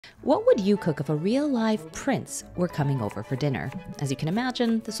What would you cook if a real live prince were coming over for dinner? As you can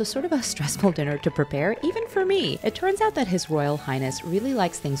imagine, this was sort of a stressful dinner to prepare, even for me. It turns out that His Royal Highness really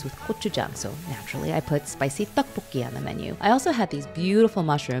likes things with gochujang, so naturally I put spicy tteokbokki on the menu. I also had these beautiful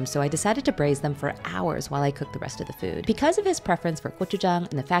mushrooms, so I decided to braise them for hours while I cooked the rest of the food. Because of his preference for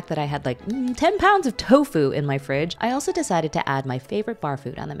gochujang and the fact that I had like 10 pounds of tofu in my fridge, I also decided to add my favorite bar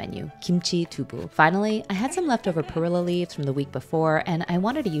food on the menu, Kimchi Dooboo. Finally, I had some leftover perilla leaves from the week before, and I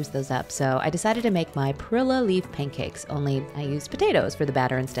wanted to use those up, so I decided to make my perilla leaf pancakes, only I used potatoes for the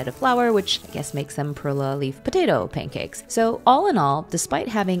batter instead of flour, which I guess makes them perilla leaf potato pancakes. So all in all, despite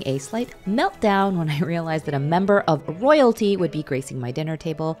having a slight meltdown when I realized that a member of royalty would be gracing my dinner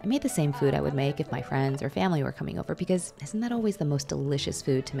table, I made the same food I would make if my friends or family were coming over, because isn't that always the most delicious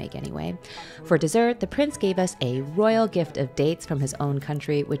food to make anyway? For dessert, the prince gave us a royal gift of dates from his own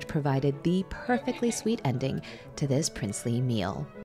country, which provided the perfectly sweet ending to this princely meal.